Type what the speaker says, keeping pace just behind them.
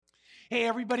Hey,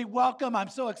 everybody, welcome. I'm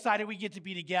so excited we get to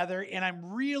be together, and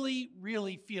I'm really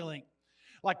feeling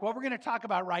like what we're going to talk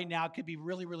about right now could be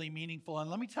really meaningful. And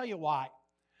let me tell you why.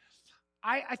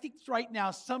 I think right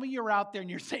now, some of you are out there and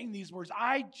you're saying these words,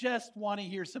 I just want to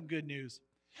hear some good news.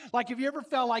 Like, have you ever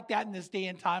felt like that in this day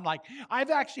and time? Like, I've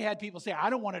actually had people say, I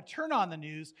don't want to turn on the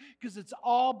news because it's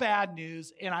all bad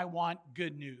news and I want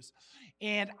good news.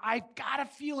 And I've got a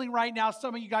feeling right now,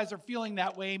 some of you guys are feeling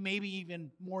that way, maybe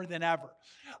even more than ever.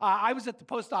 I was at the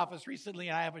post office recently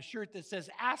and I have a shirt that says,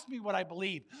 Ask me what I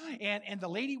believe. And the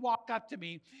lady walked up to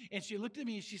me and she looked at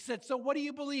me and she said, So what do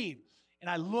you believe? And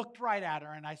I looked right at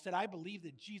her and I said, I believe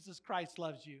that Jesus Christ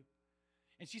loves you.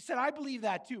 And she said, I believe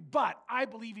that too, but I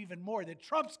believe even more that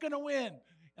Trump's going to win.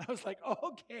 And I was like,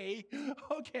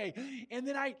 okay. And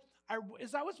then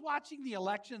as I was watching the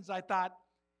elections, I thought,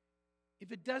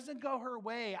 if it doesn't go her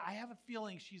way, I have a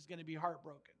feeling she's going to be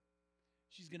heartbroken.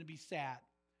 She's going to be sad.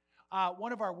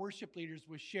 One of our worship leaders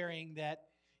was sharing that,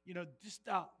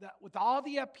 that with all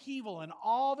the upheaval and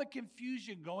all the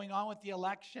confusion going on with the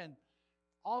election,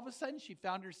 all of a sudden she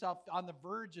found herself on the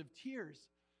verge of tears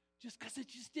just because it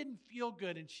just didn't feel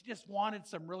good and she just wanted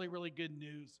some really good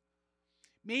news.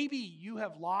 Maybe you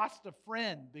have lost a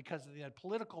friend because of the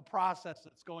political process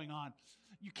that's going on.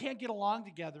 You can't get along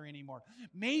together anymore.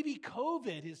 Maybe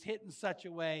COVID has hit in such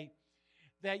a way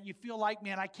that you feel like,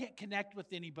 man, I can't connect with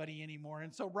anybody anymore.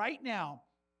 And so right now,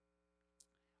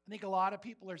 I think a lot of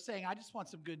people are saying, I just want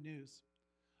some good news.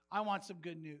 I want some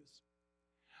good news.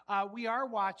 We are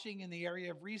watching in the area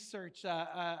of research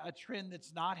a trend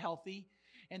that's not healthy.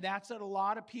 And that's that a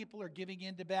lot of people are giving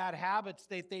into bad habits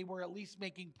that they were at least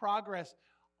making progress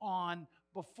on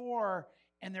before,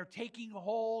 and they're taking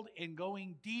hold and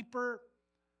going deeper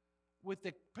with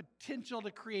the potential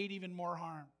to create even more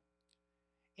harm.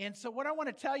 And so what I want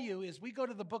to tell you is we go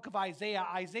to the book of Isaiah.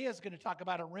 Isaiah is going to talk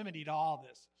about a remedy to all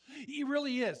this. He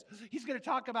really is. He's going to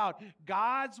talk about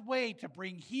God's way to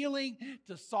bring healing,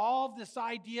 to solve this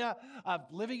idea of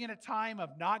living in a time of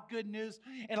not good news.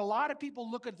 And a lot of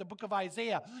people look at the book of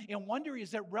Isaiah and wonder,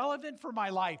 is it relevant for my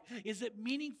life? Is it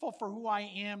meaningful for who I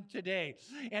am today?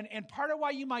 And part of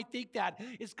why you might think that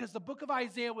is because the book of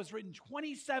Isaiah was written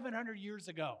 2,700 years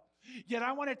ago. Yet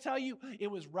I want to tell you, it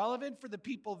was relevant for the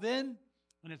people then,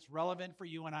 and it's relevant for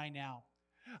you and I now.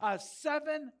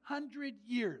 700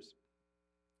 years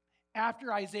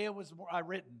after Isaiah was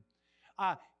written,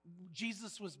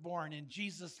 Jesus was born and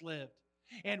Jesus lived.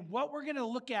 And what we're going to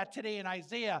look at today in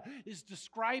Isaiah is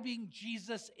describing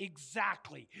Jesus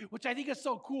exactly, which I think is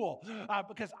so cool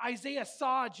because Isaiah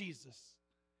saw Jesus.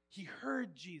 He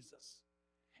heard Jesus.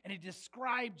 And he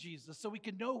described Jesus so we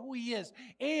can know who he is.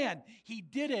 And he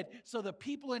did it so the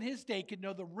people in his day could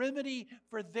know the remedy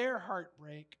for their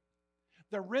heartbreak,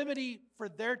 the remedy for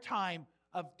their time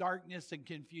of darkness and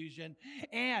confusion.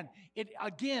 And it,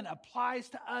 again, applies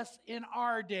to us in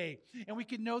our day. And we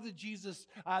can know the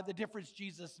difference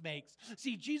Jesus makes.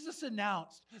 See, Jesus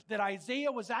announced that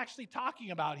Isaiah was actually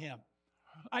talking about him.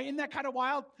 Isn't that kind of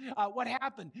wild? What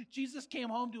happened? Jesus came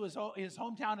home to his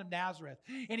hometown of Nazareth,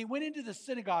 and he went into the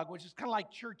synagogue, which is kind of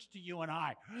like church to you and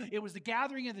I. It was the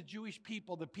gathering of the Jewish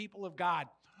people, the people of God.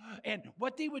 And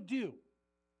what they would do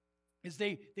is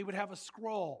they would have a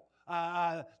scroll.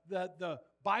 The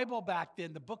Bible back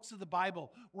then, the books of the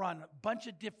Bible were on a bunch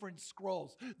of different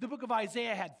scrolls. The book of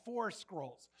Isaiah had 4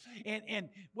 scrolls. And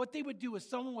what they would do is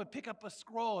someone would pick up a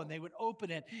scroll and they would open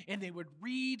it and they would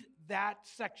read that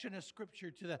section of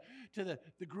scripture to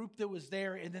the group that was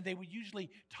there. And then they would usually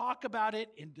talk about it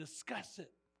and discuss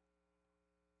it.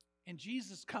 And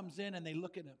Jesus comes in and they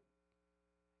look at him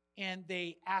and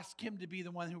they ask him to be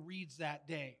the one who reads that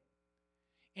day.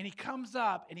 And he comes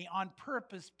up and he on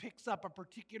purpose picks up a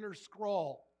particular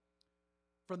scroll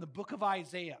from the book of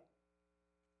Isaiah.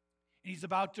 And he's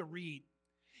about to read.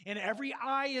 And every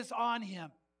eye is on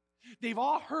him. They've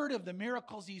all heard of the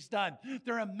miracles he's done.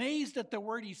 They're amazed at the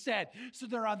word he said. So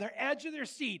they're on their edge of their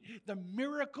seat, the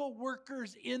miracle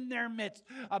workers in their midst,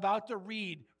 about to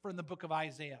read from the book of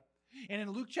Isaiah. And in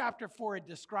Luke chapter 4, it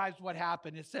describes what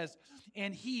happened. It says,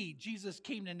 and he, Jesus,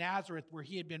 came to Nazareth where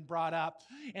he had been brought up.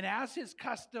 And as his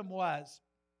custom was,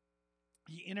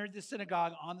 he entered the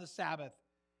synagogue on the Sabbath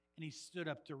and he stood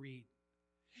up to read.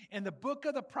 And the book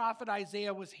of the prophet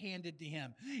Isaiah was handed to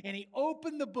him. And he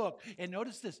opened the book. And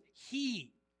notice this,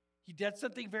 he did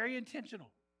something very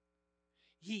intentional.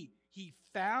 He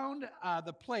found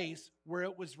the place where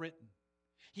it was written.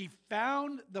 He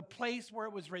found the place where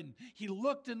it was written. He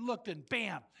looked and looked, and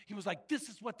bam, he was like, this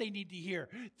is what they need to hear.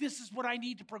 This is what I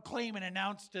need to proclaim and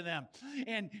announce to them.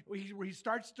 And he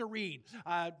starts to read.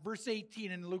 Verse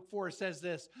 18 in Luke 4 says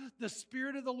this: the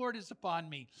Spirit of the Lord is upon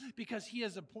me, because he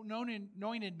has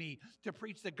anointed me to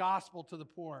preach the gospel to the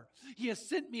poor. He has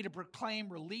sent me to proclaim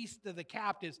release to the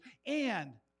captives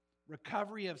and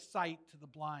recovery of sight to the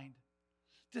blind,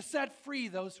 to set free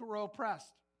those who are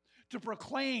oppressed, to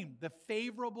proclaim the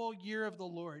favorable year of the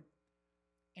Lord.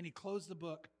 And he closed the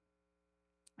book,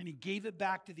 and he gave it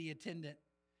back to the attendant,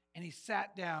 and he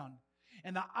sat down.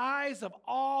 And the eyes of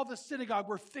all the synagogue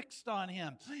were fixed on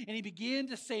him. And he began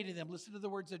to say to them, listen to the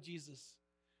words of Jesus,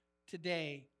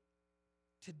 Today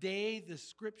the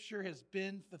scripture has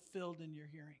been fulfilled in your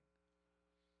hearing.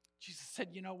 Jesus said,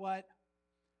 you know what?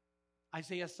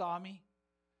 Isaiah saw me.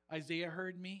 Isaiah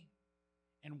heard me.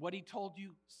 And what he told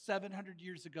you 700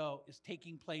 years ago is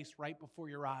taking place right before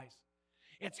your eyes.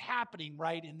 It's happening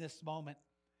right in this moment.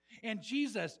 And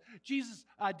Jesus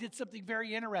did something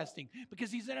very interesting,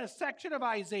 because he's in a section of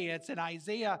Isaiah. It's in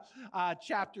Isaiah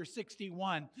chapter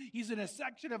 61. He's in a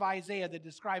section of Isaiah that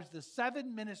describes the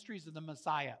 7 ministries of the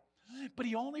Messiah. But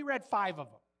he only read 5 of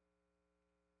them.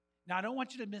 Now, I don't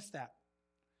want you to miss that.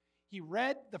 He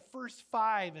read the first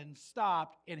 5 and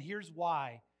stopped, and here's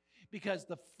why. Because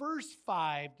the first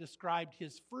 5 described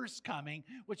his first coming,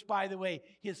 which, by the way,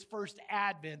 his first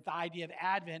advent, the idea of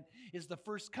advent is the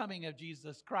first coming of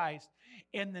Jesus Christ.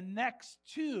 And the next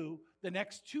two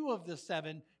of the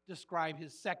 7 describe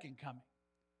his second coming.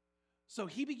 So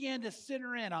he began to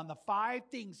center in on the 5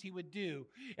 things he would do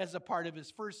as a part of his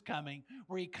first coming,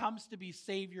 where he comes to be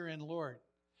Savior and Lord.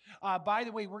 By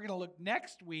the way, we're going to look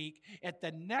next week at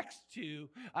the next 2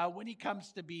 when he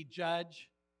comes to be Judge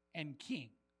and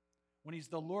King, when he's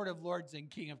the Lord of Lords and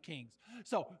King of Kings.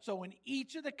 So in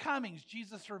each of the comings,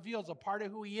 Jesus reveals a part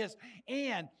of who he is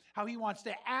and how he wants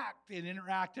to act and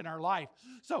interact in our life.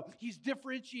 So he's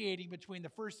differentiating between the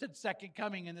first and second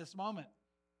coming in this moment.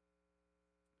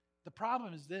 The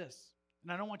problem is this,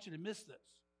 and I don't want you to miss this.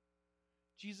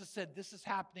 Jesus said, this is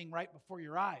happening right before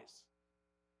your eyes.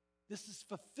 This is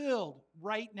fulfilled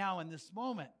right now in this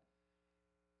moment.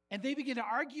 And they begin to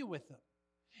argue with him.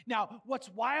 Now, what's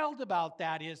wild about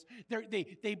that is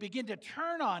they begin to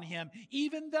turn on him,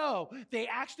 even though they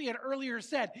actually had earlier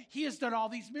said, he has done all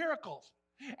these miracles.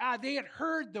 They had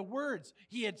heard the words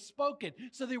he had spoken.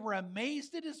 So they were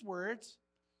amazed at his words.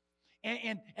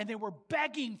 And they were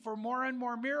begging for more and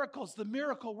more miracles, the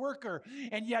miracle worker.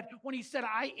 And yet when he said,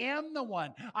 I am the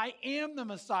one, I am the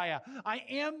Messiah, I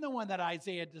am the one that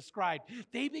Isaiah described,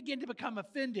 they begin to become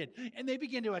offended, and they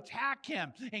begin to attack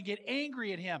him and get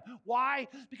angry at him. Why?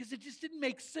 Because it just didn't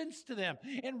make sense to them.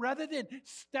 And rather than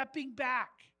stepping back,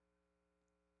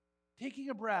 taking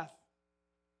a breath,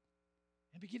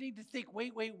 and beginning to think,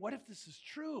 wait, what if this is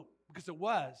true? Because it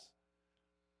was.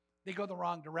 They go the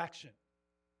wrong direction.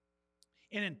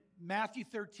 And in Matthew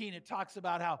 13, it talks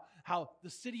about how the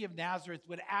city of Nazareth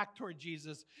would act toward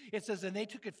Jesus. It says, and they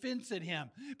took offense at him.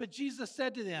 But Jesus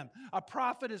said to them, a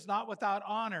prophet is not without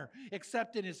honor,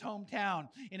 except in his hometown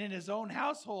and in his own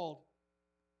household.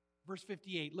 Verse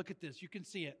 58, look at this. You can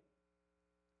see it.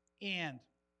 And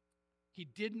he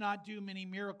did not do many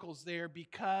miracles there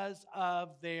because of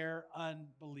their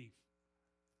unbelief.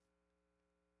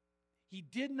 He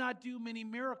did not do many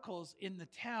miracles in the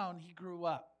town he grew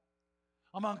up,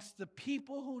 amongst the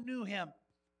people who knew him.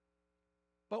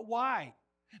 But why?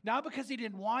 Not because he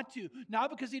didn't want to, not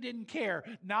because he didn't care,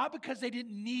 not because they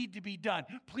didn't need to be done.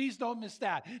 Please don't miss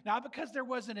that. Not because there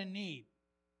wasn't a need.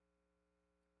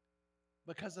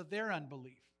 Because of their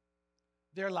unbelief,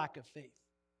 their lack of faith.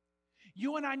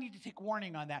 You and I need to take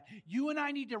warning on that. You and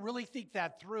I need to really think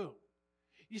that through.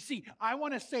 You see, I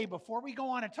want to say before we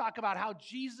go on and talk about how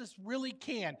Jesus really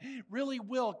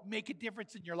will make a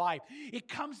difference in your life, it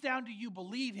comes down to you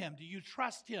believe him. Do you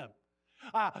trust him?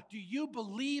 Do you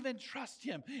believe and trust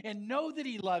him and know that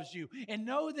he loves you and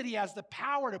know that he has the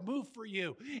power to move for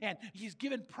you? And he's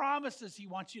given promises he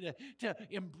wants you to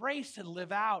embrace and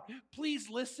live out. Please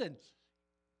listen.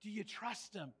 Do you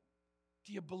trust him?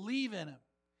 Do you believe in him?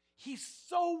 He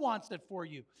so wants it for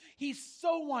you. He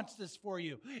so wants this for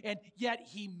you. And yet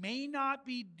he may not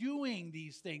be doing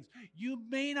these things. You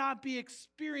may not be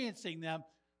experiencing them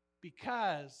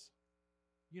because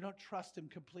you don't trust him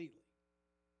completely.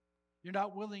 You're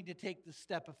not willing to take the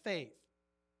step of faith.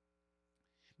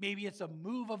 Maybe it's a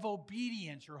move of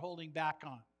obedience you're holding back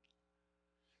on.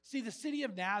 See, the city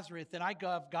of Nazareth, and I've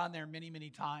gone there many, many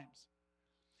times.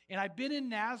 And I've been in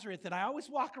Nazareth, and I always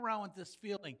walk around with this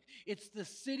feeling. It's the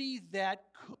city that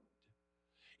could.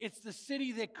 It's the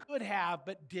city that could have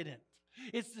but didn't.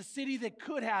 It's the city that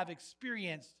could have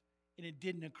experienced and it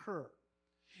didn't occur.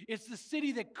 It's the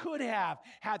city that could have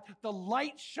had the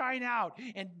light shine out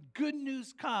and good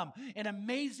news come and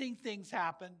amazing things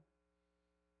happen.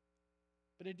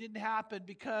 But it didn't happen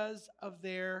because of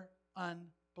their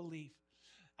unbelief.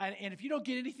 And if you don't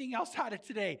get anything else out of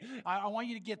today, I want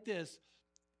you to get this.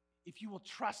 If you will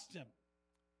trust him,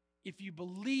 if you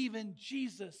believe in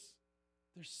Jesus,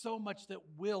 there's so much that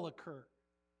will occur,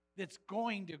 that's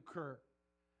going to occur,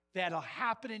 that'll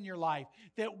happen in your life,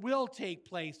 that will take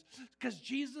place, because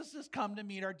Jesus has come to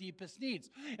meet our deepest needs.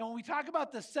 And when we talk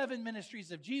about the 7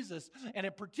 ministries of Jesus, and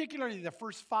particularly the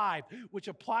first 5, which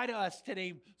apply to us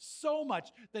today so much,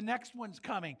 the next one's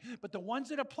coming. But the ones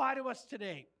that apply to us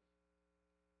today,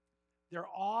 they're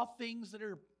all things that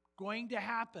are going to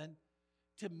happen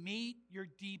to meet your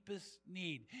deepest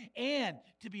need and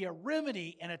to be a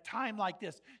remedy in a time like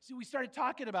this. See, we started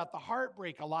talking about the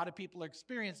heartbreak a lot of people are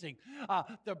experiencing,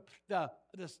 the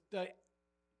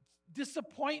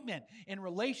disappointment in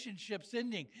relationships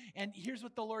ending. And here's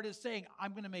what the Lord is saying: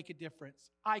 I'm going to make a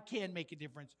difference. I can make a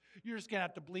difference. You're just going to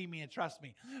have to believe me and trust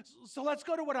me. So let's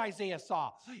go to what Isaiah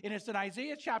saw. And it's in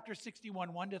Isaiah chapter 61,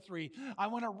 1-3. I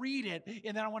want to read it,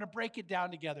 and then I want to break it down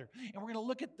together. And we're going to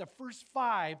look at the first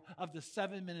 5 of the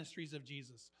 7 ministries of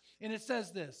Jesus. And it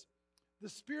says this: the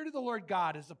Spirit of the Lord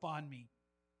God is upon me,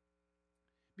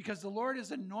 because the Lord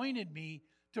has anointed me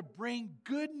to bring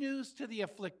good news to the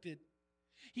afflicted.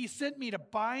 He sent me to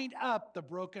bind up the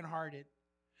brokenhearted,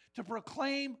 to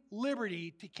proclaim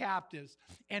liberty to captives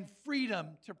and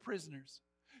freedom to prisoners,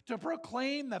 to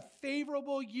proclaim the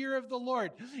favorable year of the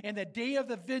Lord and the day of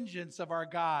the vengeance of our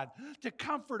God, to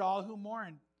comfort all who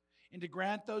mourn, and to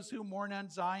grant those who mourn on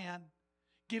Zion,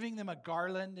 giving them a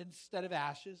garland instead of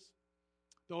ashes,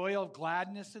 the oil of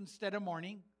gladness instead of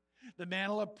mourning, the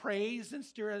mantle of praise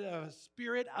instead of a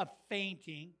spirit of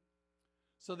fainting.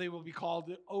 So they will be called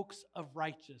the oaks of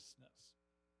righteousness,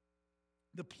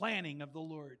 the planting of the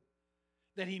Lord,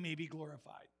 that he may be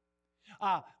glorified.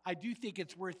 I do think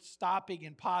it's worth stopping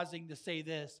and pausing to say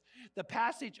this. The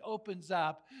passage opens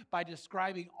up by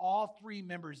describing all 3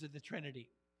 members of the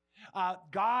Trinity.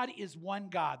 God is one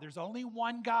God. There's only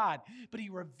one God, but he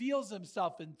reveals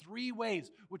himself in 3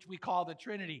 ways, which we call the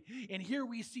Trinity. And here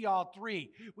we see all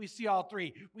 3. We see all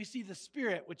 3. We see the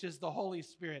Spirit, which is the Holy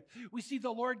Spirit. We see the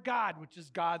Lord God, which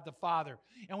is God the Father.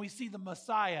 And we see the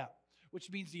Messiah, which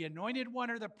means the anointed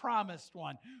one or the promised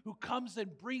one, who comes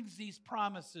and brings these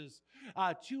promises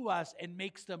to us and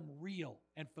makes them real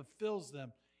and fulfills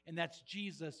them. And that's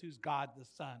Jesus, who's God the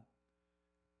Son.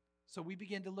 So we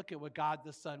begin to look at what God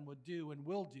the Son would do and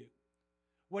will do.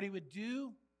 What he would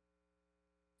do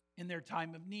in their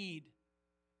time of need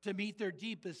to meet their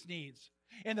deepest needs.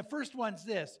 And the first one's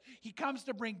this: he comes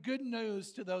to bring good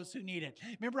news to those who need it.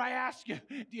 Remember, I asked you,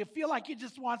 do you feel like you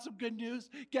just want some good news?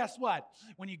 Guess what?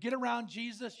 When you get around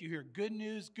Jesus, you hear good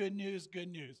news, good news, good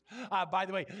news. By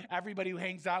the way, everybody who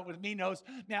hangs out with me knows,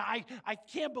 man, I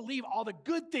can't believe all the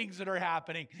good things that are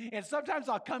happening. And sometimes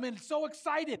I'll come in so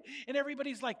excited, and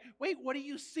everybody's like, wait, what are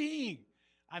you seeing?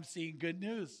 I'm seeing good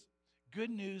news. Good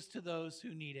news to those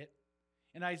who need it.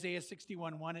 In Isaiah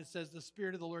 61:1, it says, the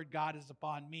Spirit of the Lord God is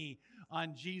upon me,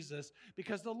 on Jesus,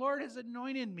 because the Lord has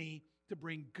anointed me to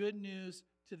bring good news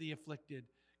to the afflicted.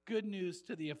 Good news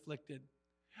to the afflicted.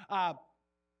 I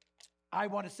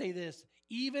want to say this.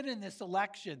 Even in this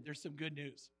election, there's some good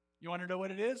news. You want to know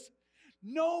what it is?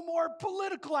 No more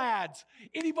political ads.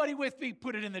 Anybody with me?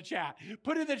 Put it in the chat.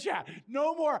 Put it in the chat.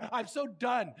 No more. I'm so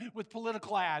done with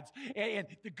political ads. And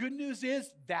the good news is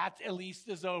that at least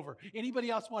is over.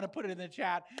 Anybody else want to put it in the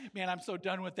chat? Man, I'm so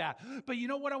done with that. But you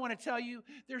know what I want to tell you?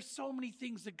 There's so many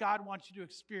things that God wants you to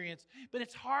experience, but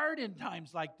it's hard in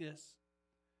times like this.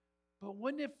 But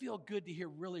wouldn't it feel good to hear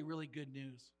really, really good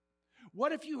news?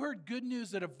 What if you heard good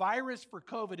news that a virus for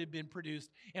COVID had been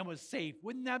produced and was safe?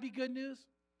 Wouldn't that be good news?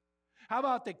 How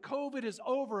about that COVID is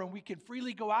over and we can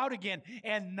freely go out again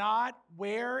and not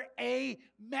wear a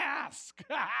mask?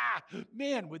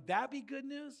 Man, would that be good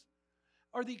news?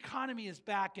 Or the economy is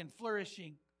back and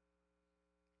flourishing.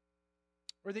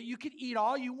 Or that you could eat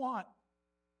all you want.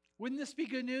 Wouldn't this be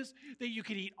good news? That you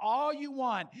could eat all you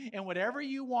want and whatever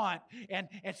you want. And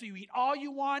so you eat all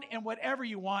you want and whatever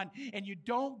you want, and you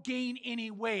don't gain any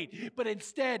weight. But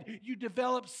instead, you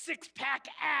develop 6-pack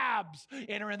abs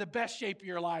and are in the best shape of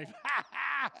your life.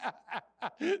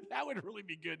 That would really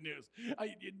be good news.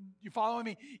 You following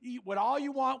me? Eat all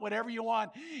you want, whatever you want,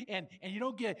 and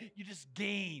you just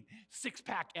gain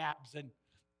 6-pack abs. And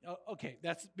okay,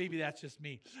 that's just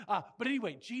me. But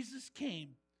anyway, Jesus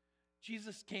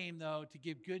came, though, to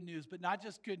give good news, but not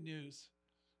just good news.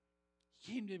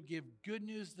 He came to give good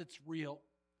news that's real.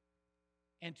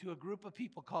 and to a group of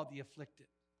people called the afflicted.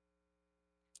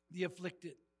 The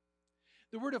afflicted.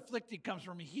 The word afflicted comes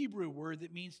from a Hebrew word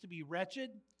that means to be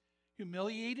wretched,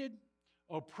 humiliated,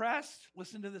 oppressed.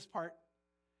 Listen to this part.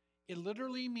 It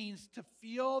literally means to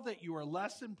feel that you are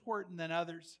less important than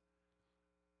others,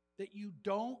 that you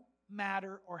don't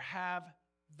matter or have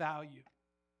value.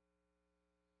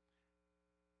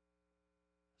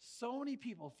 So many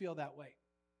people feel that way.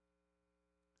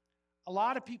 A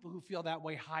lot of people who feel that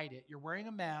way hide it. You're wearing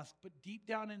a mask, but deep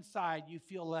down inside, you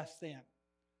feel less than.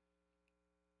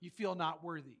 You feel not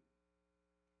worthy.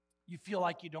 You feel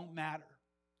like you don't matter.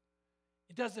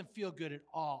 It doesn't feel good at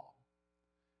all.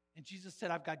 And Jesus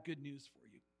said, I've got good news for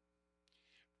you.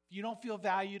 If you don't feel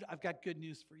valued, I've got good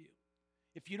news for you.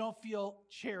 If you don't feel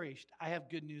cherished, I have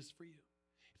good news for you.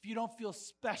 If you don't feel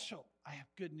special, I have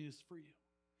good news for you.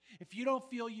 If you don't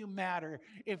feel you matter,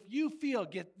 if you feel,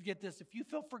 get this, if you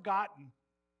feel forgotten,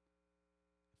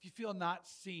 if you feel not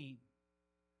seen,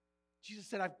 Jesus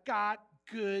said, I've got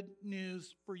good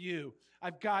news for you.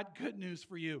 I've got good news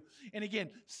for you. And again,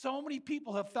 so many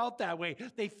people have felt that way.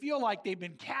 They feel like they've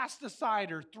been cast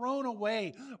aside or thrown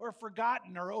away or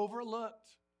forgotten or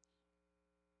overlooked.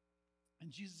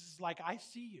 And Jesus is like, I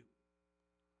see you.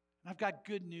 And I've got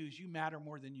good news. You matter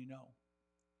more than you know.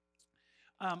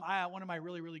 One of my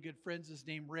really, really good friends is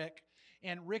named Rick.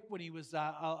 And Rick, when he was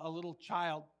a little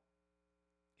child,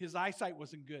 his eyesight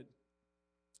wasn't good.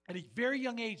 At a very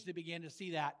young age, they began to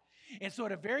see that. And so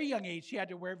at a very young age, he had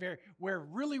to wear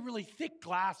really, really thick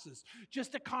glasses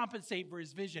just to compensate for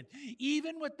his vision.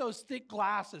 Even with those thick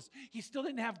glasses, he still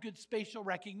didn't have good spatial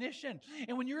recognition.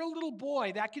 And when you're a little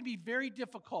boy, that can be very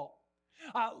difficult.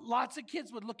 Lots of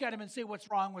kids would look at him and say, what's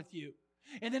wrong with you?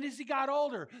 And then as he got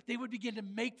older, they would begin to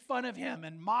make fun of him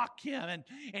and mock him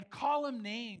and call him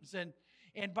names.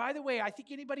 And by the way, I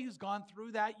think anybody who's gone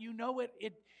through that, you know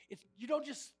it's you don't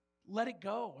just let it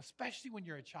go, especially when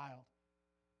you're a child.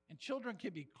 And children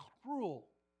can be cruel.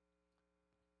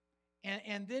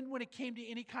 And then when it came to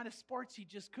any kind of sports, he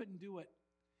just couldn't do it.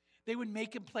 They would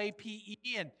make him play PE,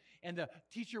 and the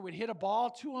teacher would hit a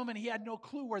ball to him, and he had no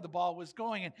clue where the ball was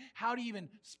going and how to even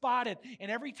spot it.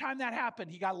 And every time that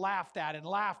happened, he got laughed at and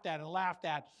laughed at and laughed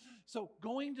at. So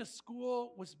going to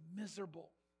school was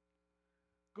miserable.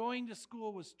 Going to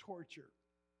school was torture.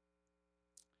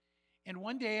 And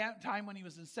one day, at a time when he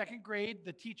was in second grade,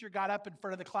 the teacher got up in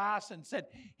front of the class and said,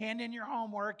 hand in your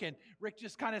homework. And Rick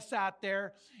just kind of sat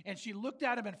there. And she looked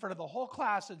at him in front of the whole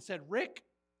class and said, Rick,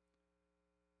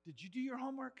 did you do your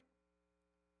homework?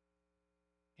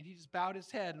 And he just bowed his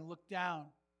head and looked down.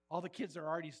 All the kids are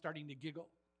already starting to giggle.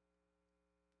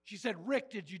 She said,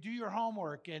 Rick, did you do your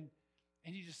homework? And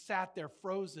he just sat there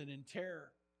frozen in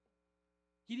terror.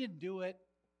 He didn't do it.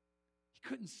 He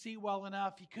couldn't see well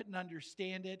enough. He couldn't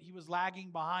understand it. He was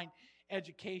lagging behind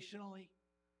educationally.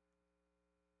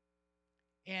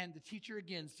 And the teacher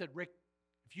again said, Rick,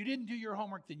 if you didn't do your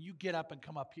homework, then you get up and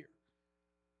come up here.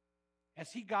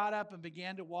 As he got up and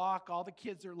began to walk, all the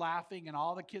kids are laughing and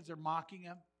all the kids are mocking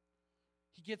him.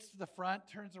 He gets to the front,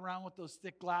 turns around with those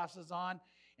thick glasses on,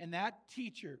 and that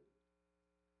teacher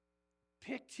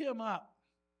picked him up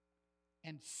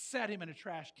and set him in a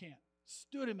trash can,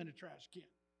 stood him in a trash can.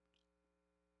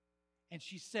 And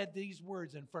she said these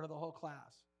words in front of the whole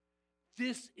class.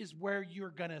 This is where you're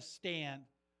going to stand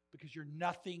because you're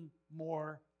nothing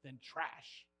more than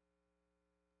trash.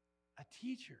 A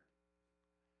teacher.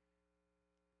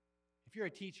 If you're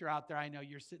a teacher out there, I know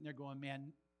you're sitting there going,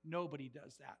 man, nobody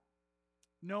does that.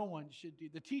 No one should do.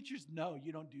 The teachers know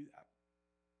you don't do that.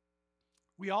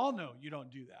 We all know you don't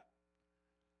do that.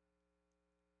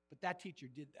 But that teacher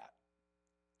did that.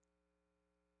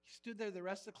 He stood there the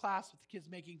rest of the class with the kids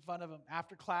making fun of him.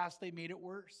 After class, they made it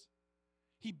worse.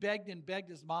 He begged and begged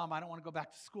his mom, I don't want to go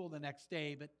back to school the next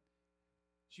day, but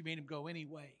she made him go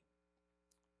anyway.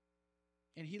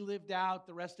 And he lived out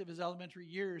the rest of his elementary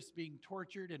years being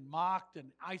tortured and mocked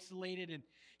and isolated, and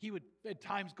he would at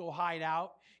times go hide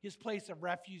out. His place of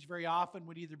refuge very often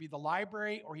would either be the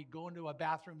library or he'd go into a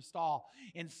bathroom stall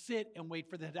and sit and wait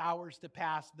for the hours to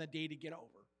pass and the day to get over.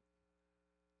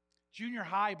 Junior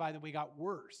high, by the way, got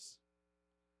worse.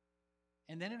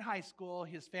 And then in high school,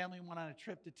 his family went on a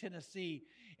trip to Tennessee.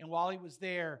 And while he was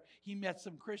there, he met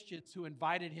some Christians who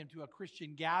invited him to a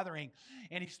Christian gathering.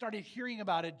 And he started hearing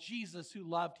about a Jesus who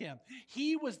loved him.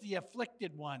 He was the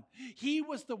afflicted one. He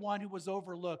was the one who was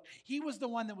overlooked. He was the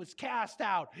one that was cast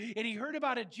out. And he heard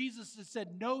about a Jesus that said,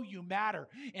 no, you matter.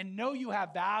 And no, you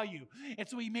have value. And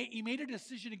so he made a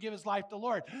decision to give his life to the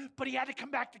Lord. But he had to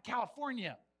come back to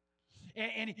California.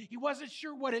 And he wasn't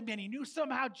sure what it meant. He knew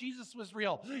somehow Jesus was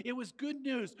real. It was good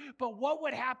news. But what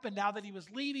would happen now that he was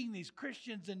leaving these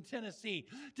Christians in Tennessee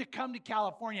to come to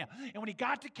California? And when he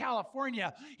got to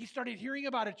California, he started hearing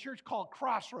about a church called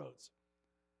Crossroads.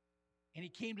 And he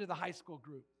came to the high school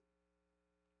group.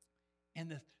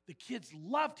 And the kids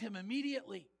loved him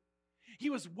immediately. He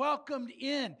was welcomed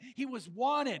in. He was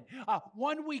wanted.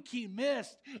 1 week he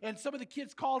missed, and some of the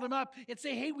kids called him up and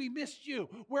say, "Hey, we missed you.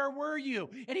 Where were you?"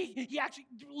 And he actually,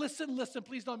 listen,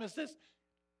 please don't miss this.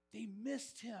 They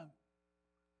missed him.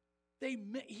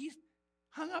 He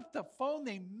hung up the phone.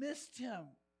 They missed him.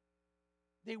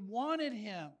 They wanted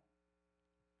him.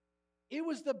 It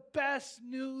was the best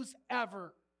news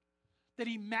ever. That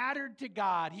he mattered to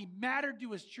God. He mattered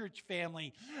to his church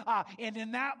family. And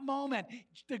in that moment,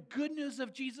 the good news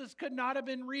of Jesus could not have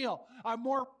been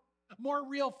more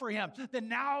real for him. That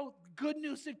now good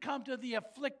news had come to the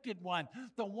afflicted one,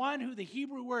 the one who the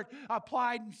Hebrew word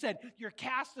applied and said, "You're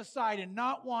cast aside and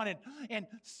not wanted." And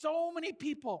so many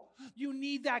people, you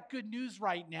need that good news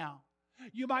right now.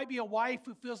 You might be a wife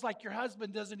who feels like your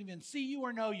husband doesn't even see you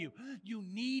or know you. You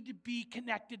need to be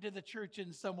connected to the church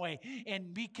in some way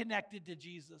and be connected to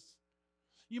Jesus.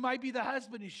 You might be the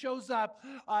husband who shows up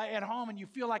at home and you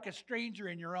feel like a stranger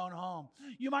in your own home.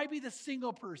 You might be the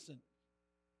single person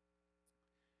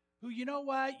who, you know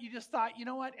what, you just thought, you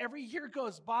know what, every year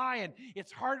goes by and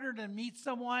it's harder to meet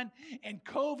someone, and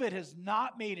COVID has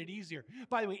not made it easier.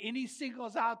 By the way, any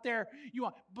singles out there,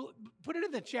 put it in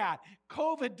the chat.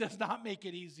 COVID does not make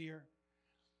it easier.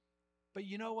 But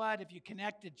you know what, if you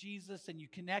connect to Jesus and you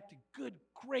connect to good,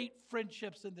 great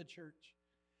friendships in the church,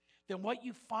 then what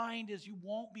you find is you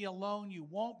won't be alone, you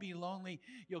won't be lonely,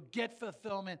 you'll get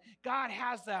fulfillment. God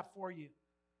has that for you.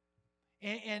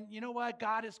 And you know what?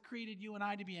 God has created you and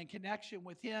I to be in connection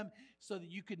with him so that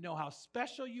you can know how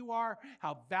special you are,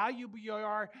 how valuable you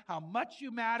are, how much you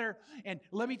matter. And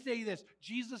let me tell you this,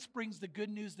 Jesus brings the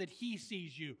good news that he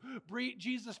sees you.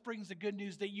 Jesus brings the good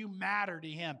news that you matter to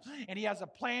him. And he has a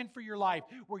plan for your life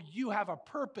where you have a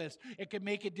purpose. It can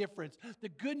make a difference. The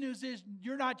good news is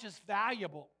you're not just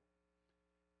valuable.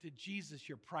 To Jesus,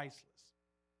 you're priceless.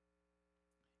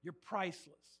 You're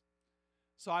priceless.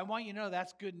 So I want you to know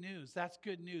that's good news. That's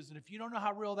good news. And if you don't know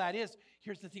how real that is,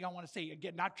 here's the thing I want to say.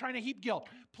 Again, not trying to heap guilt.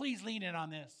 Please lean in on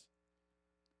this.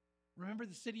 Remember,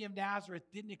 the city of Nazareth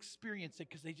didn't experience it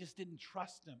because they just didn't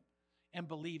trust him and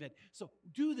believe it. So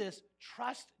do this.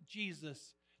 Trust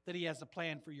Jesus that he has a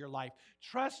plan for your life.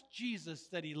 Trust Jesus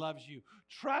that he loves you.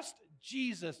 Trust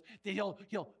Jesus that he'll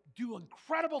do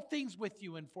incredible things with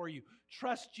you and for you.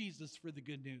 Trust Jesus for the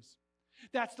good news.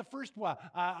 That's the first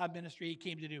ministry he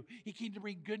came to do. He came to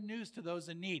bring good news to those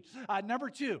in need.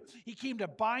 Number 2, he came to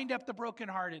bind up the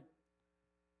brokenhearted.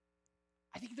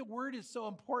 I think the word is so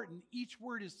important. Each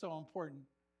word is so important.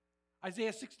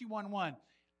 Isaiah 61:1,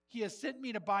 he has sent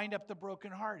me to bind up the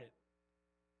brokenhearted.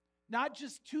 Not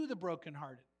just to the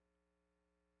brokenhearted.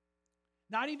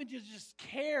 Not even to just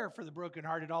care for the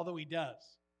brokenhearted, although he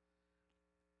does.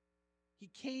 He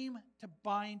came to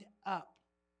bind up.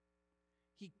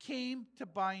 He came to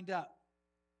bind up.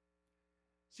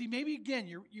 See, maybe again,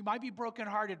 you might be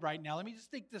brokenhearted right now. Let me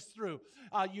just think this through.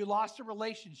 You lost a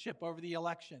relationship over the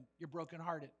election. You're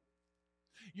brokenhearted.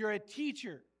 You're a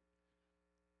teacher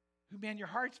who, man, your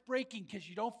heart's breaking because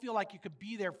you don't feel like you could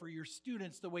be there for your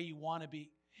students the way you want to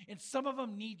be. And some of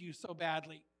them need you so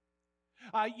badly.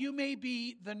 You may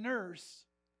be the nurse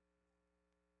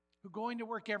who going to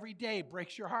work every day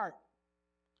breaks your heart.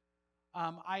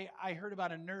 I heard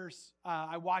about a nurse,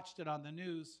 I watched it on the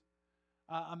news,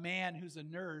 a man who's a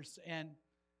nurse, and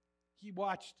he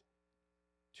watched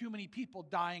too many people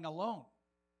dying alone.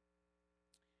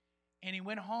 And he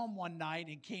went home one night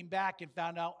and came back and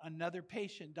found out another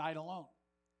patient died alone.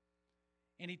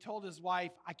 And he told his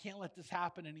wife, "I can't let this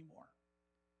happen anymore."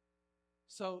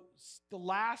 So the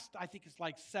last, I think it's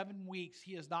like 7 weeks,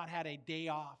 he has not had a day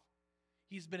off.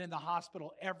 He's been in the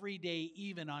hospital every day,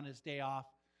 even on his day off,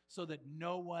 so that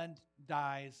no one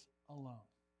dies alone.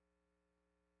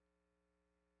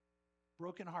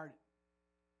 Brokenhearted.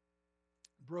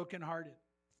 Brokenhearted.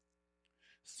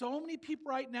 So many people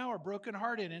right now are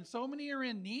brokenhearted, and so many are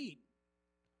in need.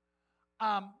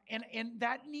 And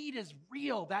that need is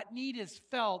real. That need is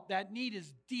felt. That need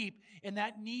is deep. And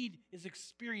that need is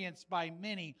experienced by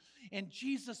many. And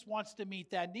Jesus wants to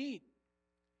meet that need.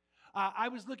 I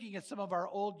was looking at some of our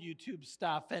old YouTube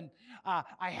stuff, and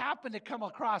I happened to come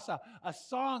across a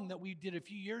song that we did a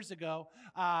few years ago.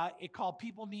 It called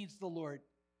 "People Needs the Lord."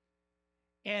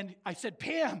 And I said,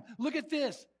 "Pam, look at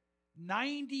this.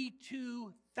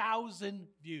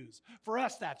 92,000 views. For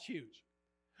us, that's huge.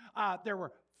 There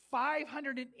were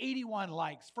 581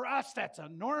 likes. For us, that's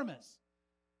enormous.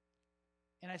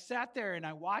 And I sat there and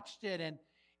I watched it,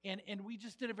 and we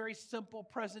just did a very simple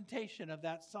presentation of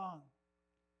that song.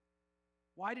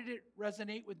 Why did it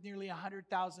resonate with nearly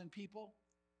 100,000 people?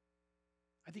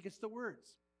 I think it's the words.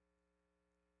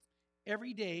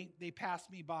 Every day they pass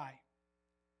me by.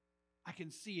 I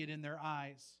can see it in their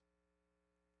eyes.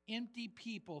 Empty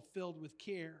people filled with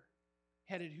care,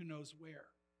 headed who knows where.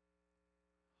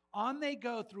 On they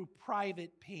go through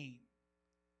private pain,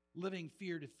 living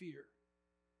fear to fear.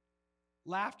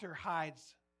 Laughter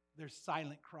hides their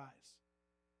silent cries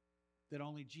that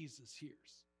only Jesus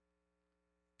hears.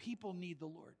 People need the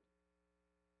Lord.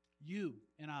 You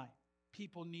and I,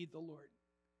 people need the Lord.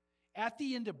 At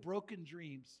the end of broken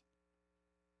dreams,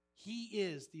 He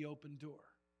is the open door.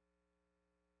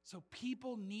 So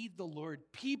people need the Lord.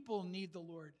 People need the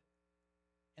Lord.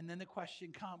 And then the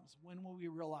question comes, when will we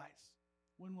realize?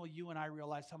 When will you and I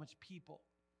realize how much people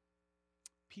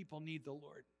need the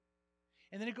Lord?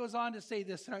 And then it goes on to say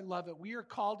this, and I love it. We are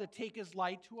called to take His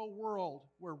light to a world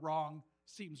where wrong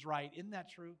seems right. Isn't that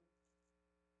true?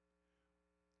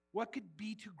 What could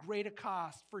be too great a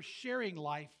cost for sharing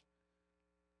life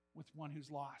with one who's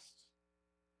lost?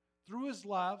 Through His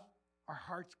love, our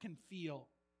hearts can feel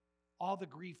all the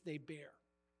grief they bear.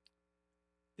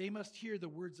 They must hear the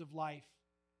words of life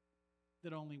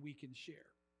that only we can share.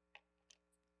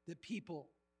 That people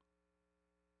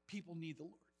need the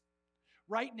Lord.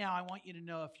 Right now, I want you to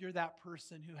know, if you're that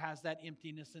person who has that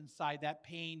emptiness inside, that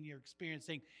pain you're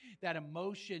experiencing, that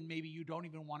emotion maybe you don't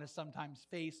even want to sometimes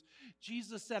face,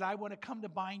 Jesus said, I want to come to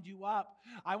bind you up.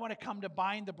 I want to come to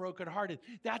bind the brokenhearted.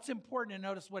 That's important to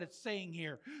notice what it's saying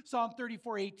here. Psalm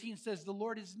 34:18 says, the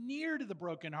Lord is near to the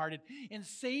brokenhearted and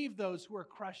save those who are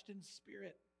crushed in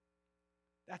spirit.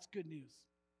 That's good news.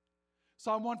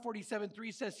 Psalm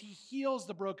 147:3 says He heals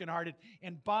the brokenhearted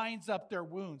and binds up their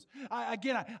wounds. I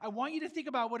want you to think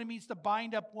about what it means to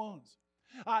bind up wounds.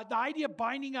 The idea of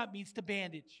binding up means to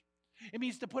bandage. It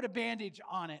means to put a bandage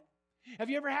on it.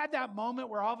 Have you ever had that moment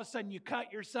where all of a sudden you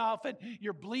cut yourself and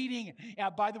you're bleeding?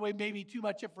 By the way, maybe too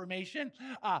much information.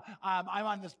 I'm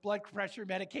on this blood pressure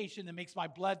medication that makes my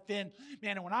blood thin.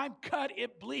 Man, and when I'm cut,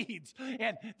 it bleeds.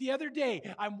 And the other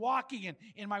day, I'm walking,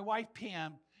 and my wife,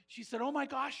 Pam, she said, oh my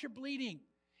gosh, you're bleeding.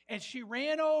 And she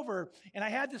ran over, and I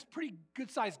had this pretty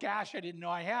good-sized gash I didn't know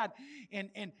I had.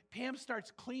 And Pam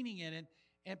starts cleaning it,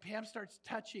 and Pam starts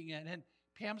touching it, and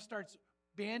Pam starts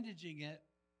bandaging it.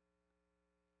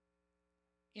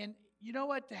 And you know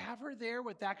what? To have her there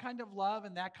with that kind of love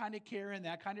and that kind of care and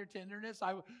that kind of tenderness,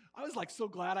 I was like so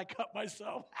glad I cut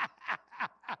myself.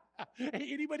 Hey,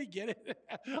 anybody get it?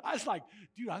 I was like,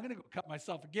 dude, I'm going to go cut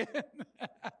myself again.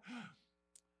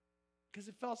 Because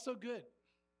it felt so good.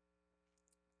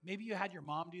 Maybe you had your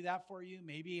mom do that for you.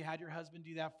 Maybe you had your husband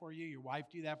do that for you, your wife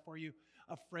do that for you,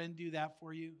 a friend do that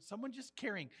for you, someone just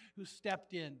caring who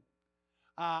stepped in.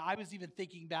 I was even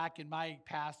thinking back in my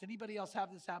past, anybody else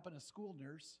have this happen? A school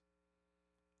nurse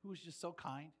who was just so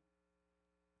kind.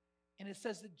 And it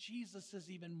says that Jesus is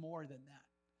even more than that.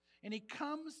 And He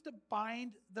comes to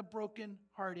bind the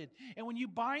brokenhearted. And when you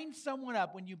bind someone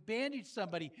up, when you bandage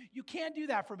somebody, you can't do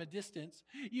that from a distance.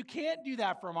 You can't do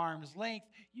that from arm's length.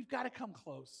 You've got to come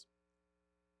close.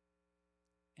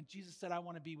 And Jesus said, I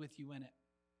want to be with you in it.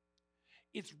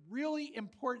 It's really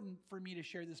important for me to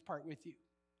share this part with you.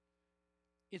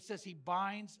 It says He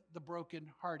binds the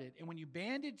brokenhearted. And when you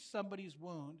bandage somebody's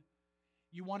wound,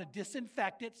 you want to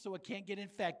disinfect it so it can't get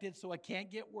infected, so it can't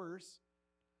get worse.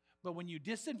 But when you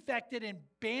disinfect it and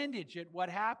bandage it, what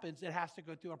happens? It has to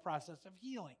go through a process of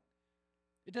healing.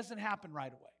 It doesn't happen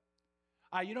right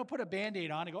away. You don't put a Band-Aid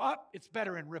on and go, oh, it's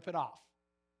better, and rip it off.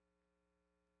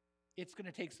 It's going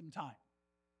to take some time.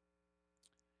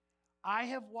 I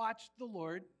have watched the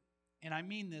Lord, and I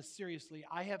mean this seriously,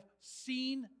 I have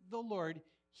seen the Lord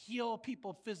heal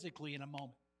people physically in a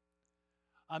moment.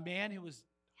 A man whose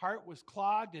heart was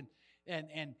clogged and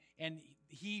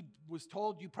he was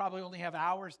told, you probably only have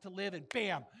hours to live, and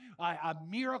bam, a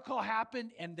miracle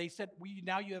happened, and they said,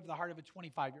 now you have the heart of a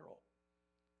 25-year-old.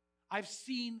 I've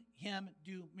seen Him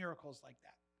do miracles like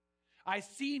that. I've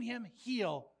seen Him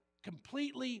heal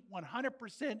completely,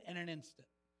 100% in an instant,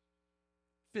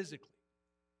 physically.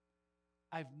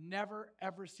 I've never,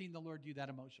 ever seen the Lord do that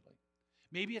emotionally.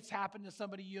 Maybe it's happened to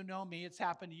somebody you know. Maybe it's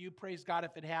happened to you. Praise God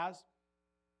if it has.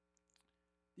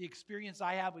 The experience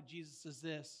I have with Jesus is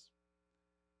this.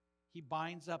 He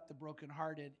binds up the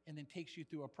brokenhearted and then takes you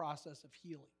through a process of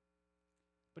healing.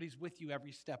 But He's with you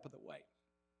every step of the way.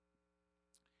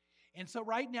 And so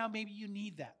right now, maybe you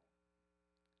need that.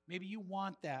 Maybe you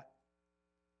want that.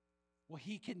 Well,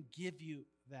 He can give you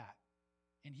that,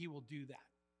 and He will do that.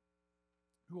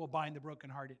 who will bind the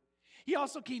brokenhearted. He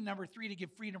also came, number 3, to give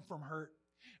freedom from hurt.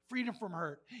 Freedom from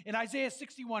hurt. In Isaiah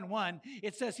 61:1,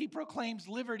 it says he proclaims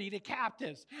liberty to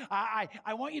captives. I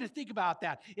want you to think about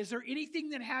that. Is there anything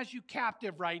that has you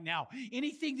captive right now?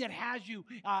 Anything that has you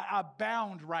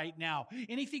bound right now?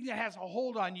 Anything that has a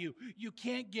hold on you, you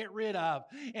can't get rid of?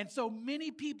 And so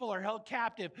many people are held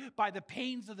captive by the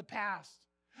pains of the past.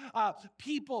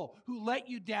 People who let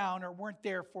you down or weren't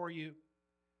there for you.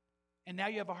 And now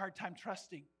you have a hard time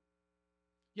trusting.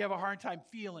 You have a hard time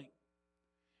feeling.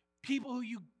 People who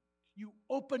you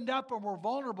opened up and were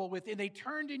vulnerable with, and they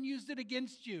turned and used it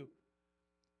against you.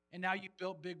 And now you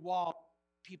built big wall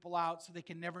people out so they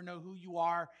can never know who you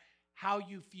are, how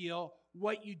you feel,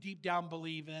 what you deep down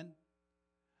believe in.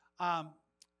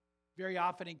 Very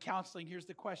often in counseling, here's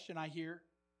the question I hear.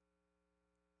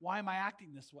 Why am I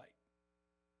acting this way?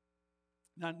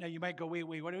 Now you might go, wait,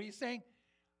 what are you saying?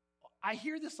 I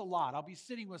hear this a lot. I'll be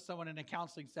sitting with someone in a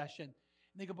counseling session,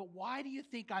 and they go, but why do you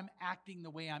think I'm acting the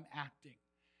way I'm acting?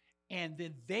 And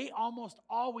then they almost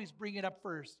always bring it up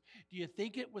first. Do you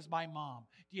think it was my mom?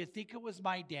 Do you think it was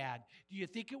my dad? Do you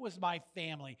think it was my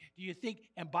family? Do you think,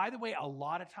 and by the way, a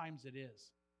lot of times it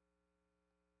is.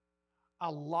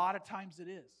 A lot of times it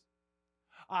is.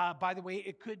 By the way,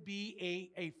 it could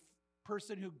be a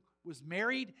person who was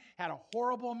married, had a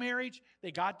horrible marriage,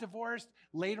 they got divorced,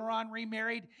 later on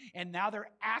remarried, and now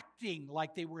they're acting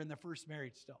like they were in the first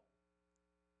marriage still.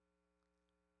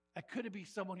 It could be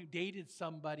someone who dated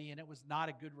somebody and it was not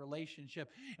a good relationship.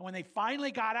 And when they finally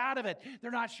got out of it,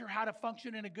 they're not sure how to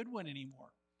function in a good one anymore.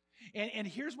 And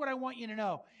here's what I want you to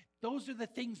know. Those are the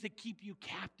things that keep you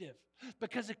captive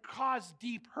because it caused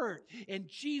deep hurt. And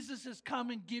Jesus has come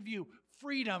and give you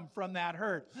freedom from that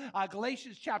hurt.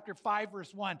 Galatians chapter 5,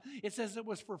 verse 1, it says it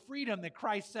was for freedom that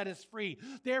Christ set us free.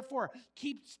 Therefore,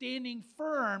 keep standing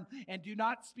firm and do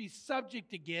not be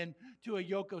subject again to a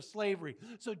yoke of slavery.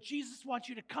 So Jesus wants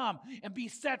you to come and be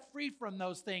set free from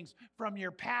those things from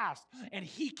your past. And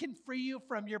he can free you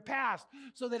from your past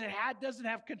so that it doesn't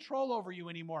have control over you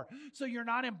anymore. So you're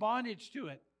not in bondage to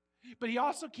it. But he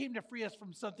also came to free us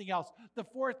from something else. The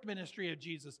fourth ministry of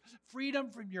Jesus, freedom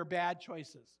from your bad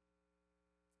choices.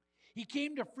 He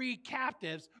came to free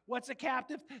captives. What's a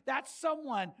captive? That's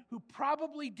someone who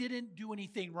probably didn't do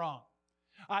anything wrong.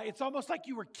 It's almost like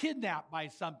you were kidnapped by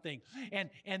something,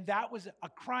 and that was a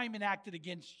crime enacted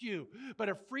against you. But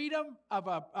a freedom of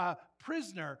a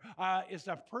prisoner is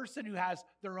a person who has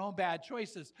their own bad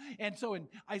choices. And so in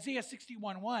Isaiah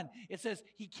 61:1, it says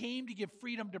he came to give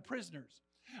freedom to prisoners.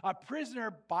 A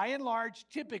prisoner, by and large,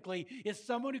 typically is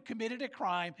someone who committed a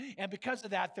crime, and because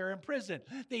of that, they're in prison.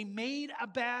 They made a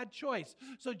bad choice.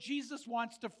 So Jesus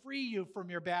wants to free you from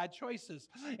your bad choices.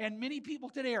 And many people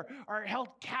today are held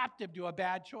captive to a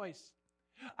bad choice.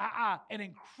 An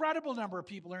incredible number of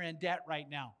people are in debt right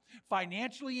now,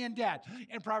 financially in debt.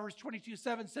 And Proverbs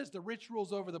 22:7 says the rich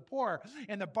rules over the poor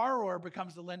and the borrower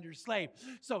becomes the lender's slave.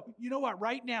 So you know what?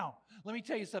 Right now, let me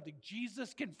tell you something.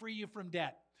 Jesus can free you from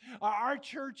debt. Our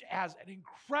church has an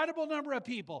incredible number of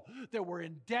people that were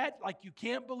in debt like you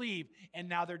can't believe, and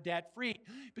now they're debt-free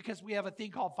because we have a thing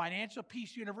called Financial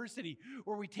Peace University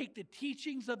where we take the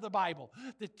teachings of the Bible,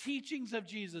 the teachings of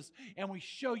Jesus, and we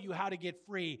show you how to get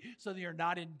free so that you're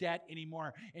not in debt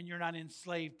anymore and you're not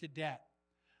enslaved to debt.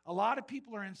 A lot of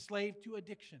people are enslaved to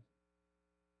addiction. It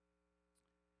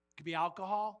could be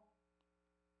alcohol.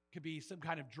 It could be some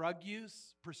kind of drug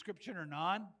use, prescription or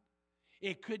non.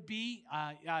 It could be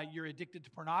you're addicted to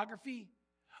pornography.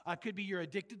 It could be you're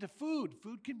addicted to food.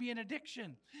 Food can be an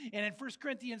addiction. And in 1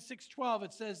 Corinthians 6:12,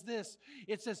 it says this.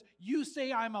 It says, you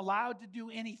say I'm allowed to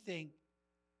do anything,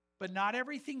 but not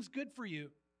everything's good for you.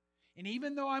 And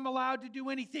even though I'm allowed to do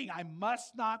anything, I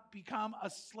must not become a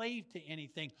slave to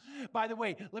anything. By the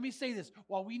way, let me say this.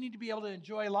 While we need to be able to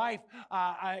enjoy life,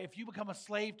 if you become a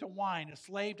slave to wine, a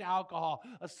slave to alcohol,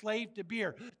 a slave to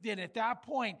beer, then at that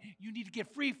point, you need to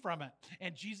get free from it.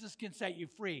 And Jesus can set you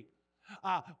free.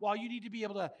 While you need to be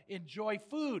able to enjoy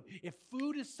food, if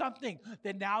food is something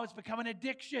that now has become an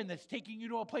addiction that's taking you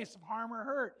to a place of harm or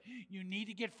hurt, you need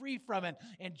to get free from it.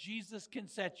 And Jesus can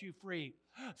set you free.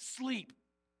 Sleep.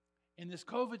 In this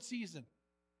COVID season,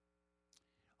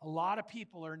 a lot of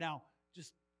people are now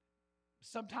just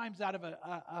sometimes out of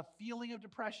a feeling of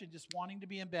depression, just wanting to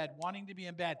be in bed.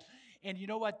 And you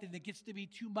know what? Then it gets to be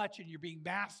too much and you're being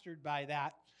mastered by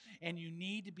that. And you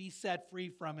need to be set free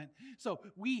from it. So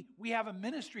we have a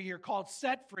ministry here called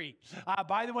Set Free.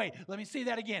 By the way, let me say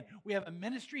that again. We have a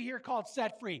ministry here called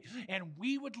Set Free. And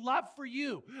we would love for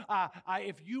you,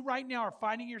 if you right now are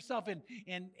finding yourself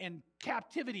in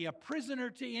captivity, a prisoner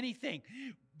to anything,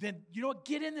 then,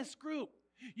 get in this group.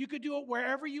 You could do it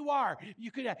wherever you are.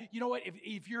 You could, you know what,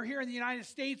 if you're here in the United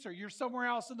States or you're somewhere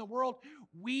else in the world,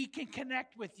 we can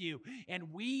connect with you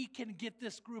and we can get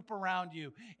this group around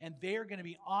you and they're going to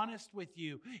be honest with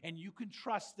you and you can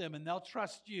trust them and they'll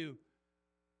trust you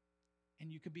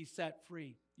and you can be set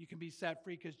free. You can be set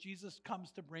free because Jesus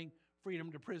comes to bring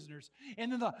freedom to prisoners.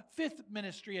 And then the fifth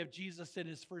ministry of Jesus in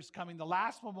his first coming, the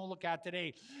last one we'll look at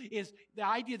today, is the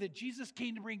idea that Jesus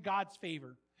came to bring God's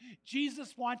favor.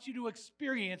 Jesus wants you to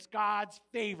experience God's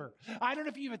favor. I don't know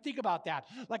if you even think about that.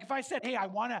 Like if I said, hey, I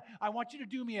want you to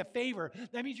do me a favor,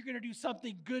 that means you're going to do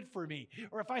something good for me.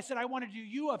 Or if I said, I want to do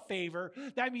you a favor,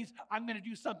 that means I'm going to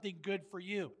do something good for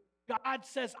you. God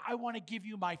says, I want to give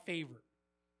you my favor.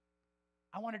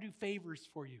 I want to do favors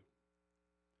for you.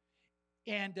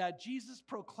 And Jesus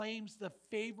proclaims the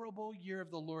favorable year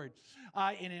of the Lord.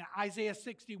 In Isaiah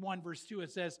 61, verse 2,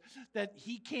 it says that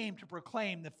he came to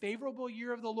proclaim the favorable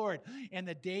year of the Lord and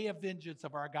the day of vengeance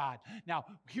of our God. Now,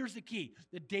 here's the key.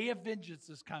 The day of vengeance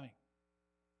is coming.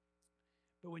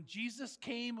 But when Jesus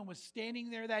came and was standing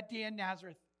there that day in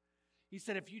Nazareth, he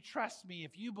said, if you trust me,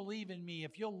 if you believe in me,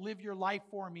 if you'll live your life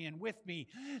for me and with me,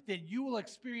 then you will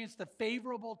experience the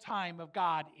favorable time of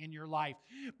God in your life.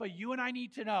 But you and I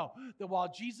need to know that while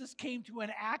Jesus came to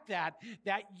enact that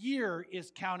year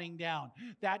is counting down.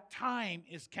 That time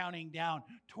is counting down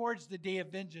towards the day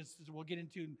of vengeance, as we'll get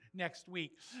into next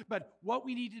week. But what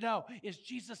we need to know is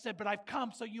Jesus said, but I've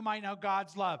come so you might know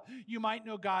God's love. You might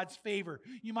know God's favor.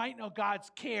 You might know God's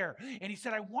care. And he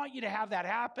said, I want you to have that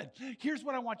happen. Here's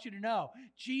what I want you to know.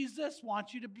 Jesus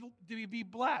wants you to be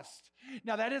blessed.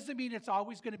 Now, that doesn't mean it's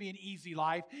always going to be an easy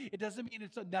life. It doesn't mean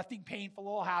nothing painful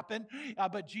will happen,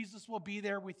 but Jesus will be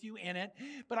there with you in it.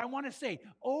 But I want to say,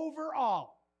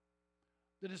 overall,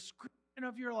 the description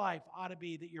of your life ought to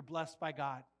be that you're blessed by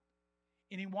God.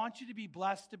 And he wants you to be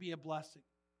blessed to be a blessing.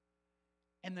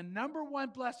 And the number one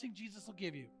blessing Jesus will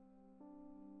give you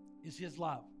is his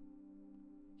love,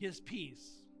 his peace,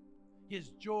 his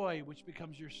joy, which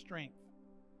becomes your strength,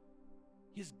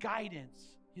 his guidance,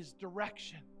 his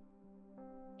direction.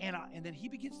 And then he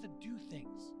begins to do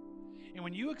things. And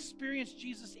when you experience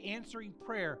Jesus answering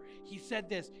prayer, he said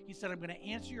this. He said, I'm going to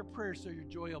answer your prayer so your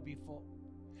joy will be full.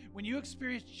 When you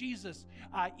experience Jesus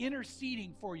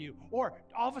interceding for you, or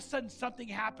all of a sudden something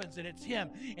happens and it's him,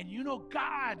 and you know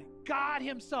God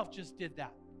himself just did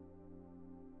that,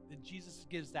 then Jesus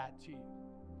gives that to you.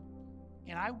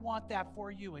 And I want that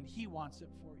for you, and he wants it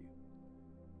for you.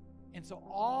 And so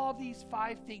all these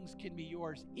 5 things can be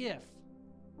yours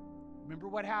remember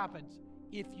what happens,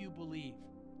 if you believe.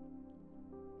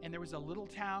 And there was a little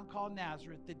town called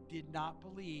Nazareth that did not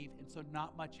believe, and so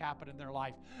not much happened in their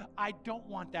life. I don't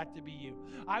want that to be you.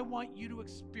 I want you to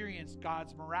experience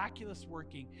God's miraculous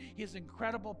working, his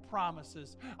incredible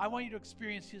promises. I want you to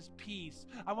experience his peace.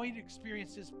 I want you to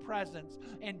experience his presence,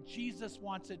 and Jesus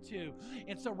wants it too.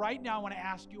 And so right now I want to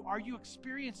ask you, are you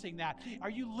experiencing that?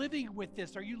 Are you living with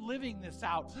this? Are you living this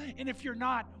out? And if you're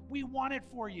not, we want it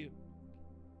for you.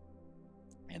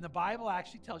 And the Bible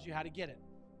actually tells you how to get it.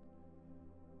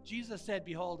 Jesus said,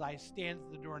 behold, I stand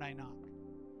at the door and I knock.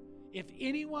 If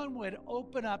anyone would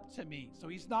open up to me, so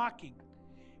he's knocking.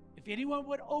 If anyone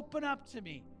would open up to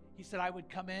me, he said, I would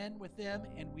come in with them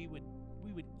and we would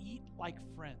eat like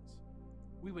friends.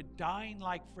 We would dine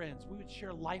like friends. We would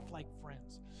share life like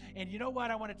friends. And you know what?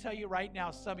 I want to tell you right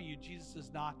now, some of you, Jesus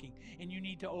is knocking and you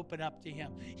need to open up to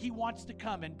him. He wants to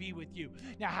come and be with you.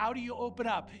 Now, how do you open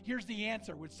up? Here's the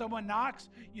answer. When someone knocks,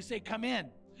 you say, come in.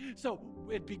 So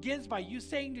it begins by you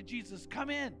saying to Jesus, come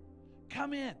in,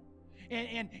 come in.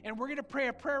 And we're going to pray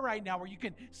a prayer right now where you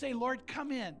can say, Lord,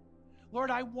 come in. Lord,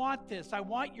 I want this. I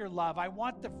want your love. I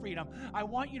want the freedom. I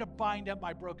want you to bind up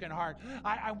my broken heart.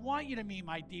 I want you to meet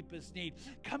my deepest need.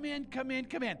 Come in, come in,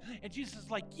 come in. And Jesus is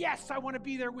like, yes, I want to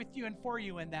be there with you and for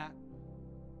you in that.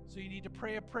 So you need to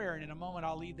pray a prayer, and in a moment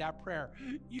I'll lead that prayer.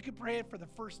 You can pray it for the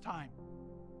first time.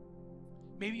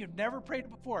 Maybe you've never prayed it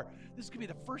before. This could be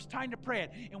the first time to pray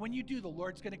it. And when you do, the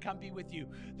Lord's going to come be with you.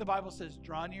 The Bible says,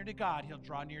 draw near to God, he'll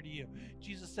draw near to you.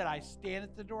 Jesus said, I stand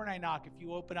at the door and I knock. If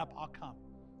you open up, I'll come.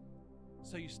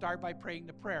 So you start by praying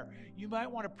the prayer. You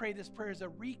might want to pray this prayer as a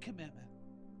recommitment.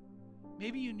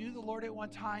 Maybe you knew the Lord at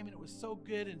one time and it was so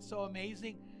good and so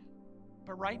amazing,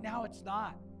 but right now it's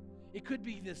not. It could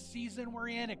be this season we're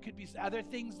in. It could be other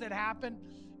things that happen,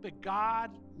 but God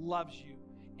loves you.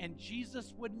 And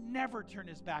Jesus would never turn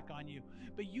his back on you.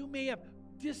 But you may have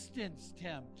distanced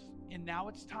him. And now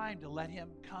it's time to let him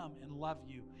come and love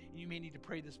you. And you may need to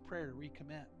pray this prayer to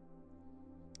recommit.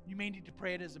 You may need to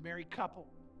pray it as a married couple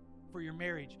for your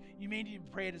marriage. You may need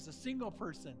to pray it as a single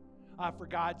person for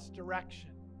God's direction.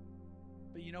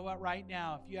 But you know what? Right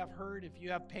now, if you have hurt, if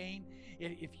you have pain,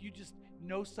 if you just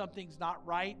know something's not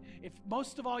right, if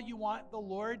most of all you want the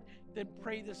Lord, then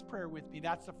pray this prayer with me.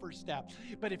 That's the first step.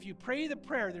 But if you pray the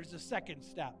prayer, there's a second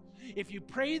step. If you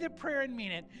pray the prayer and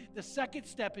mean it, the second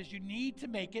step is you need to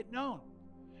make it known.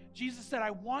 Jesus said,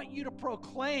 I want you to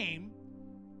proclaim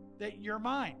that you're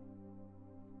mine.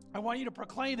 I want you to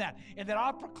proclaim that, and that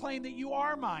I'll proclaim that you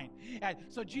are mine. And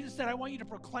so Jesus said, I want you to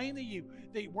proclaim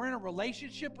that we're in a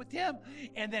relationship with him,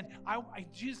 and then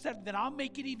Jesus said, then I'll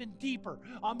make it even deeper.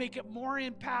 I'll make it more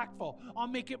impactful. I'll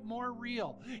make it more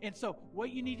real. And so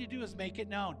what you need to do is make it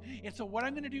known. And so what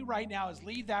I'm going to do right now is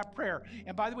lead that prayer.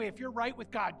 And by the way, if you're right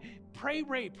with God, pray.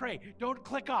 Don't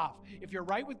click off. If you're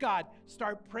right with God,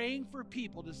 start praying for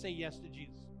people to say yes to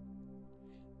Jesus.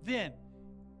 Then,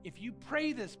 if you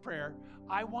pray this prayer,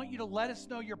 I want you to let us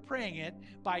know you're praying it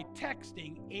by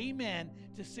texting amen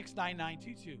to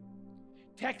 69922.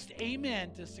 Text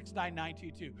amen to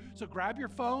 69922. So grab your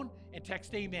phone and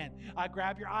text amen.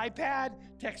 Grab your iPad,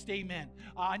 text amen.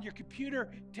 On your computer,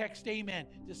 text amen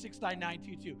to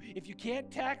 69922. If you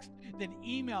can't text, then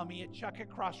email me at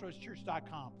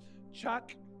chuck@crossroadschurch.com.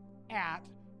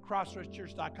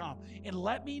 chuck@crossroadschurch.com, and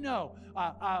let me know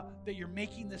that you're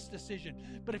making this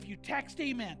decision. But if you text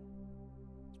amen,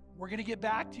 we're going to get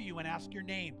back to you and ask your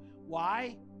name.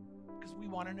 Why? Because we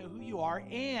want to know who you are,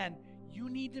 and you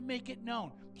need to make it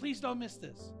known. Please don't miss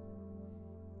this.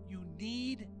 You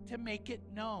need to make it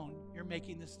known you're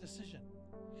making this decision.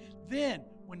 Then,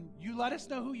 when you let us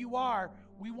know who you are,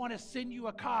 we want to send you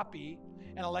a copy,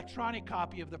 an electronic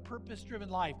copy of The Purpose-Driven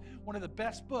Life, one of the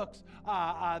best books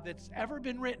that's ever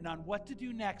been written on what to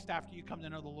do next after you come to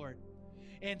know the Lord.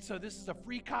 And so this is a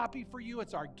free copy for you.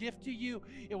 It's our gift to you.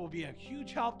 It will be a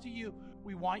huge help to you.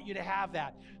 We want you to have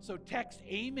that. So text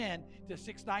amen to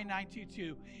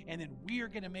 69922, and then we are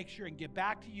going to make sure and get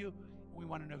back to you. We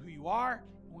want to know who you are,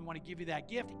 and we want to give you that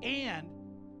gift, and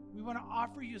we want to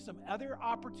offer you some other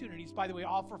opportunities, by the way,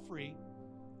 all for free,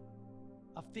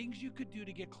 of things you could do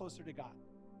to get closer to God.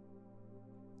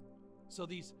 So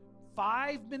these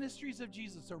 5 ministries of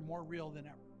Jesus are more real than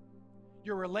ever.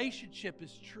 Your relationship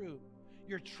is true.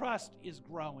 Your trust is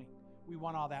growing. We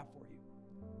want all that for you.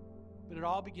 But it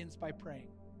all begins by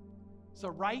praying. So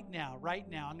right now, I'm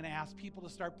going to ask people to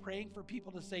start praying for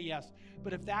people to say yes.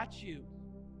 But if that's you,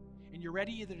 and you're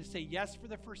ready either to say yes for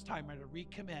the first time or to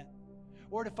recommit,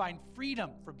 or to find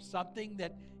freedom from something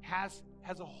that has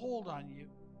a hold on you,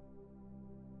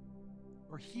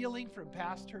 or healing from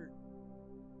past hurt,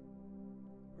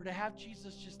 or to have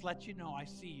Jesus just let you know, I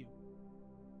see you.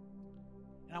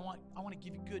 And I want to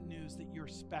give you good news that you're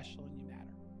special and you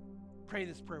matter. Pray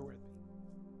this prayer with me.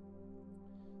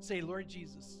 Say, Lord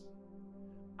Jesus,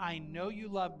 I know you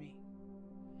love me,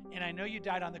 and I know you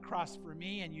died on the cross for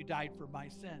me, and you died for my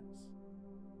sins.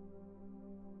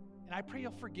 And I pray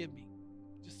you'll forgive me.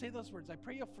 Just say those words. I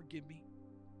pray you'll forgive me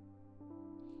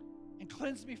and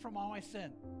cleanse me from all my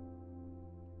sin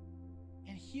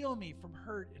and heal me from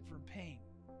hurt and from pain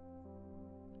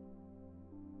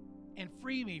and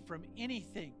free me from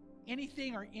anything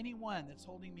or anyone that's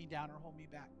holding me down or holding me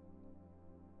back.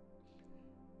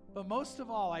 But most of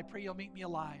all, I pray you'll make me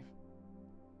alive,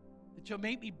 that you'll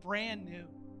make me brand new,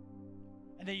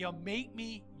 and that you'll make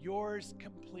me yours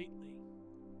completely.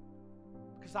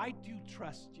 Because I do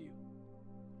trust you.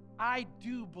 I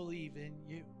do believe in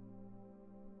you.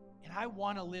 And I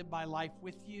want to live my life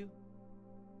with you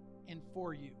and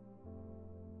for you.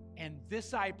 And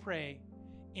this I pray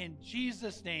in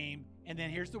Jesus' name. And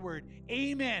then here's the word,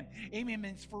 amen. Amen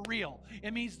means for real.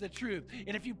 It means the truth.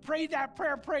 And if you prayed that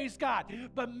prayer, praise God.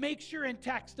 But make sure and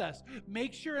text us.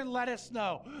 Make sure and let us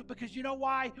know. Because you know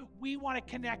why? We want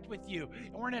to connect with you.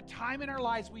 And we're in a time in our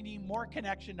lives we need more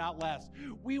connection, not less.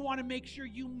 We want to make sure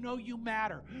you know you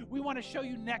matter. We want to show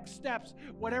you next steps.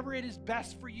 Whatever it is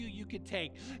best for you, you could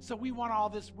take. So we want all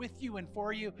this with you and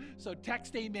for you. So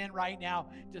text amen right now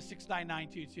to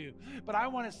 69922. But I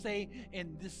want to say,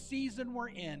 in this season we're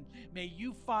in, may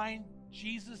you find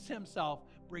Jesus himself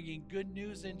bringing good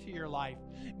news into your life.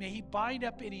 May he bind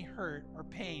up any hurt or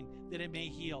pain that it may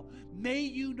heal. May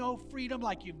you know freedom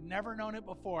like you've never known it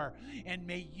before. And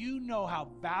may you know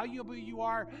how valuable you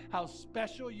are, how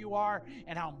special you are,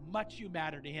 and how much you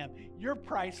matter to him. You're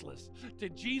priceless. To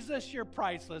Jesus, you're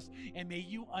priceless. And may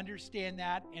you understand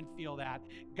that and feel that.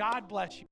 God bless you.